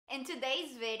In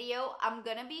today's video, I'm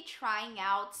gonna be trying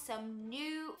out some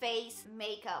new face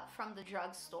makeup from the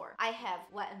drugstore. I have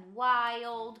Wet n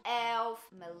Wild, ELF,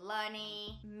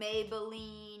 MILANI,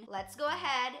 Maybelline. Let's go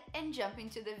ahead and jump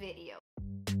into the video.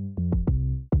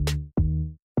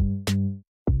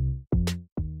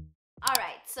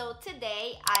 Alright, so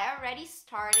today I already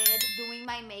started doing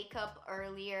my makeup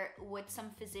earlier with some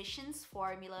Physicians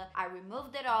formula. I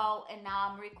removed it all and now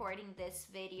I'm recording this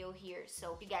video here.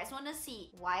 So if you guys want to see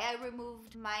why I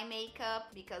removed my makeup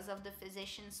because of the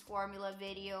Physicians formula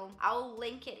video, I'll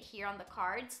link it here on the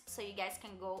cards so you guys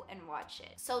can go and watch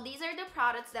it. So these are the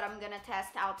products that I'm gonna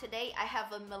test out today. I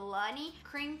have a MILANI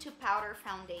cream to powder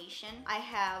foundation. I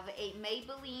have a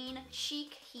Maybelline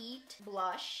Cheek Heat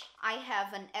blush. I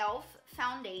have an ELF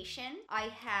foundation. I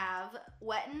have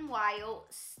Wet n Wild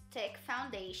stick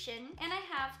foundation, and I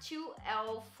have two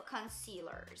ELF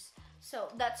concealers. So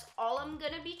that's all I'm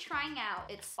gonna be trying out.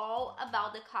 It's all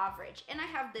about the coverage. And I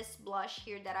have this blush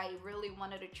here that I really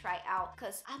wanted to try out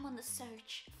because I'm on the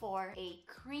search for a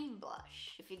cream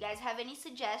blush. If you guys have any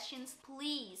suggestions,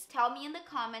 please tell me in the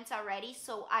comments already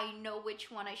so I know which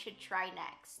one I should try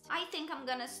next. I think I'm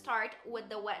gonna start with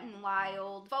the Wet n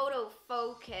Wild Photo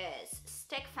Focus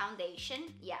Stick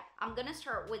Foundation. Yeah, I'm gonna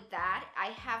start with that.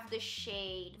 I have the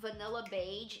shade Vanilla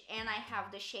Beige and I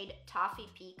have the shade Toffee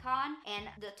Pecan. And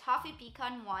the Toffee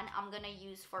Pecan one I'm gonna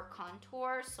use for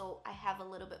contour, so I have a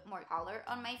little bit more color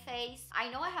on my face. I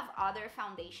know I have other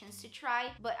foundations to try,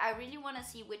 but I really want to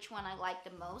see which one I like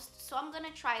the most, so I'm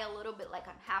gonna try a little bit like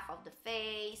on half of the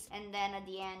face, and then at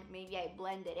the end maybe I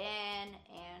blend it in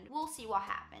and we'll see what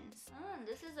happens.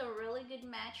 This is a really good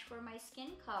match for my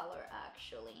skin color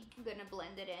actually. I'm gonna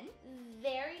blend it in.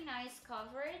 Very nice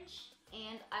coverage.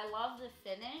 And I love the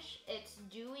finish. It's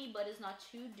dewy, but it's not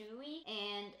too dewy.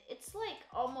 And it's like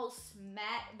almost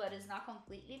matte, but it's not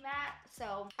completely matte.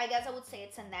 So I guess I would say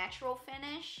it's a natural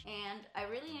finish. And I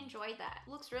really enjoy that.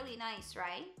 Looks really nice,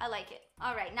 right? I like it.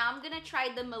 All right, now I'm gonna try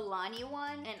the MILANI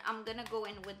one. And I'm gonna go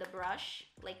in with the brush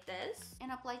like this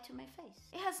and apply to my face.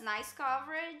 It has nice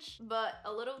coverage, but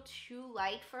a little too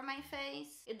light for my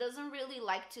face. It doesn't really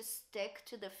like to stick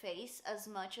to the face as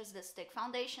much as the stick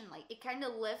foundation. Like it kind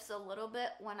of lifts a little bit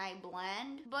when I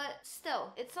blend, but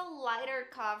still it's a lighter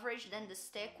coverage than the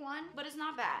stick one, but it's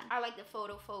not bad. I like the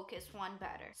Photo Focus one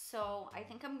better. So I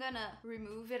think I'm gonna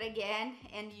remove it again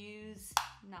and use,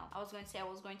 no, I was going to say I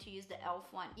was going to use the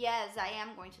ELF one. Yes, I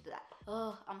am going to do that.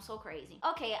 Oh, I'm so crazy.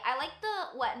 Okay, I like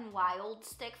the Wet n Wild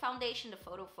stick foundation, the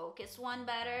Photo Focus one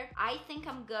better. I think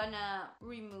I'm gonna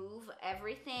remove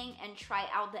everything and try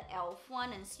out the ELF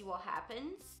one and see what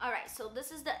happens. All right, so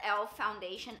this is the ELF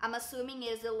foundation. I'm assuming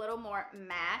it's a little more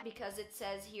matte because it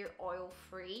says here oil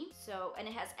free. So, and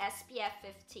it has SPF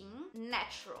 15,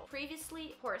 natural,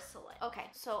 previously porcelain. Okay,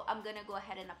 so I'm gonna go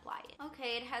ahead and apply it.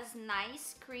 Okay, it has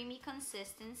nice creamy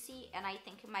consistency and I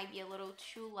think it might be a little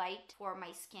too light for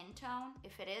my skin tone.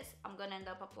 If it is, I'm gonna end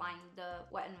up applying the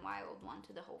Wet n Wild one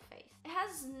to the whole face. It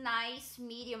has nice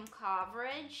medium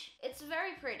coverage. It's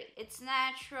very pretty. It's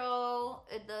natural.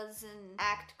 It doesn't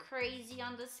act crazy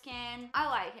on the skin. I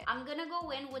like it. I'm gonna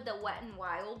go in with the Wet n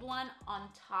Wild one on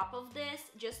top of this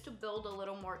just to build a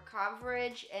little more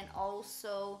coverage and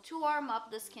also to warm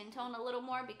up the skin tone a little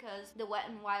more because the Wet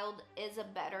n Wild is a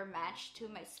better match to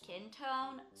my skin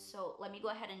tone. So let me go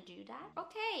ahead and do that.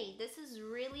 Okay, this is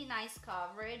really nice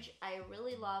coverage. I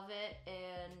really love it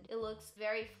and it looks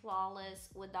very flawless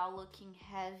without looking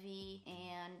heavy,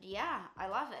 and yeah, I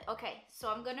love it. Okay, so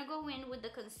I'm gonna go in with the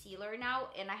concealer now,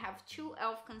 and I have two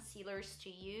ELF concealers to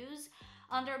use.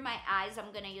 Under my eyes,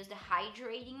 I'm gonna use the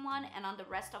hydrating one, and on the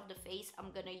rest of the face,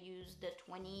 I'm gonna use the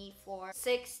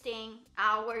 16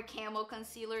 hour camo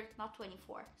concealer. Not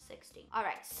 24, 16. All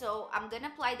right, so I'm gonna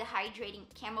apply the hydrating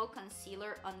camo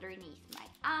concealer underneath my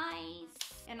eyes.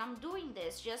 And I'm doing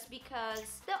this just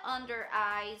because the under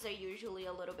eyes are usually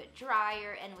a little bit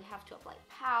drier and we have to apply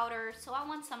powder. So I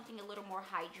want something a little more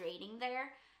hydrating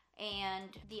there. And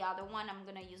the other one I'm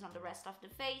gonna use on the rest of the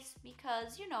face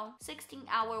because, you know,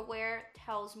 16-hour wear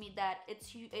tells me that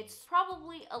it's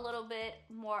probably a little bit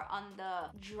more on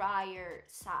the drier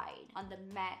side, on the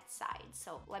matte side.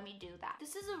 So let me do that.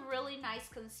 This is a really nice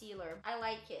concealer. I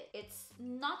like it. It's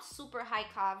not super high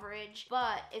coverage,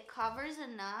 but it covers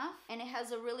enough and it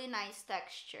has a really nice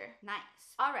texture. Nice.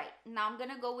 All right, now I'm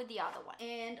gonna go with the other one.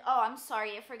 And oh, I'm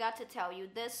sorry, I forgot to tell you,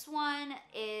 this one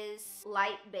is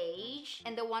light beige,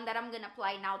 and the one that that I'm gonna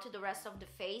apply now to the rest of the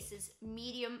face is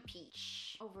medium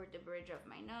peach. Over the bridge of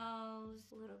my nose,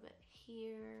 a little bit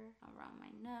here, around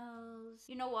my nose.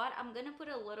 You know what? I'm gonna put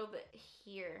a little bit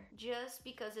here just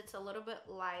because it's a little bit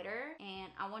lighter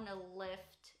and I want to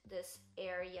lift this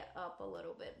area up a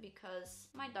little bit because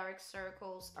my dark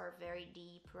circles are very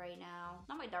deep right now.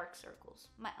 Not my dark circles,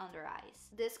 my under eyes.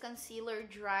 This concealer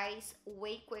dries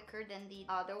way quicker than the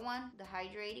other one, the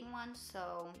hydrating one,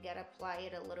 so I gotta apply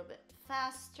it a little bit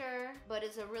faster, but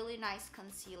it's a really nice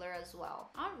concealer as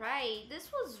well. All right, this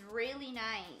was really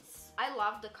nice. I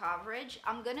love the coverage.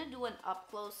 I'm gonna do an up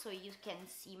close so you can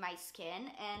see my skin,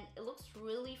 and it looks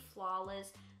really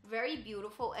flawless, very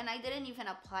beautiful, and I didn't even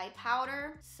apply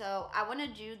powder, so I want to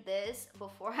do this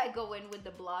before I go in with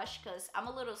the blush because I'm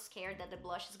a little scared that the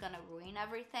blush is gonna ruin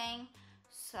everything,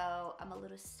 so I'm a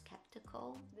little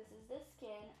skeptical. This is the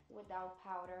skin without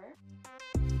powder.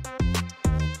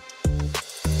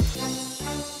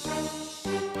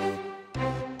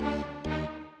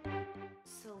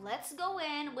 So let's go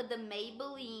in with the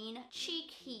Maybelline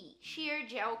Cheek Heat Sheer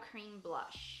Gel Cream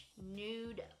Blush.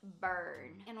 Nude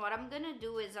Burn. And what I'm gonna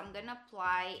do is I'm gonna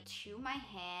apply to my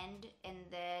hand and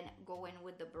then go in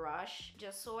with the brush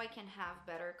just so I can have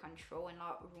better control and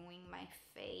not ruin my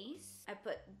face. I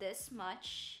put this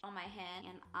much on my hand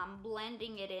and I'm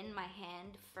blending it in my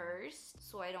hand first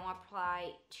so I don't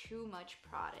apply too much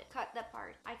product. Cut that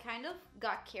part. I kind of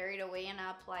got carried away and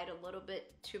I applied a little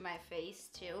bit to my face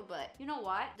too, but you know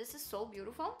what? This is so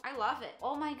beautiful. I love it.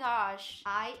 Oh my gosh,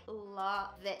 I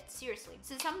love it. Seriously.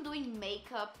 Since I'm doing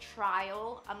makeup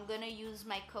trial, I'm gonna use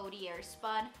my Coty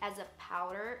Airspun as a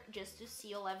powder just to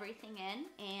seal everything in,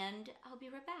 and I'll be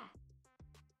right back.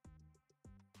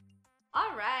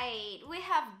 All right, we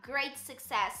have great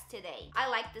success today. I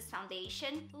like this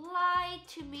foundation. Light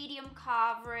to medium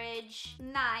coverage.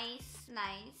 Nice.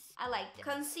 I like it.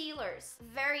 Concealers,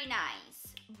 very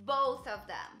nice. Both of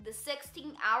them. The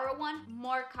 16-hour one,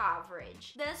 more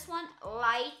coverage. This one,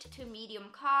 light to medium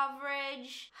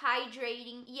coverage.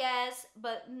 Hydrating, yes,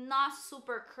 but not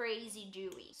super crazy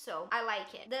dewy. So I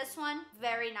like it. This one,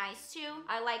 very nice too.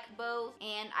 I like both,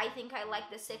 and I think I like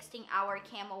the 16-hour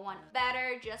camo one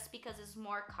better just because it's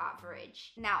more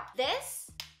coverage. Now,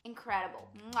 this, incredible.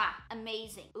 Mwah,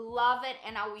 amazing. Love it,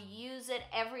 and I will use it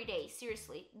every day.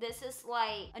 Seriously, this is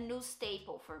like a new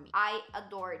staple for me. I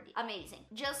adore it. Amazing.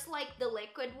 Just like the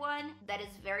liquid one, that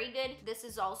is very good. This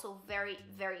is also very,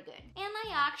 very good. And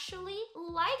I actually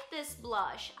like this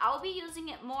blush. I'll be using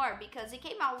it more because it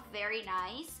came out very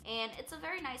nice, and it's a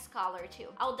very nice color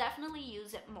too. I'll definitely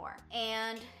use it more.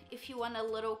 And if you want a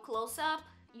little close-up,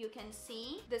 you can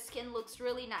see the skin looks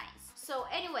really nice. So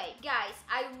anyway, guys,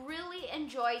 I really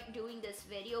enjoyed doing this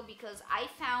video because I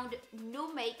found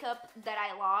new makeup that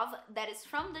I love that is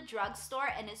from the drugstore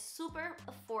and is super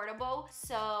affordable.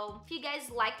 So if you guys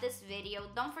like this video,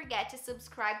 don't forget to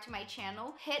subscribe to my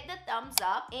channel, hit the thumbs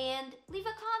up, and leave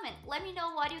a comment. Let me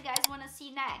know what you guys want to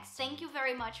see next. Thank you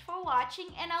very much for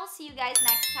watching, and I'll see you guys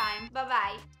next time.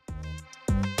 Bye-bye.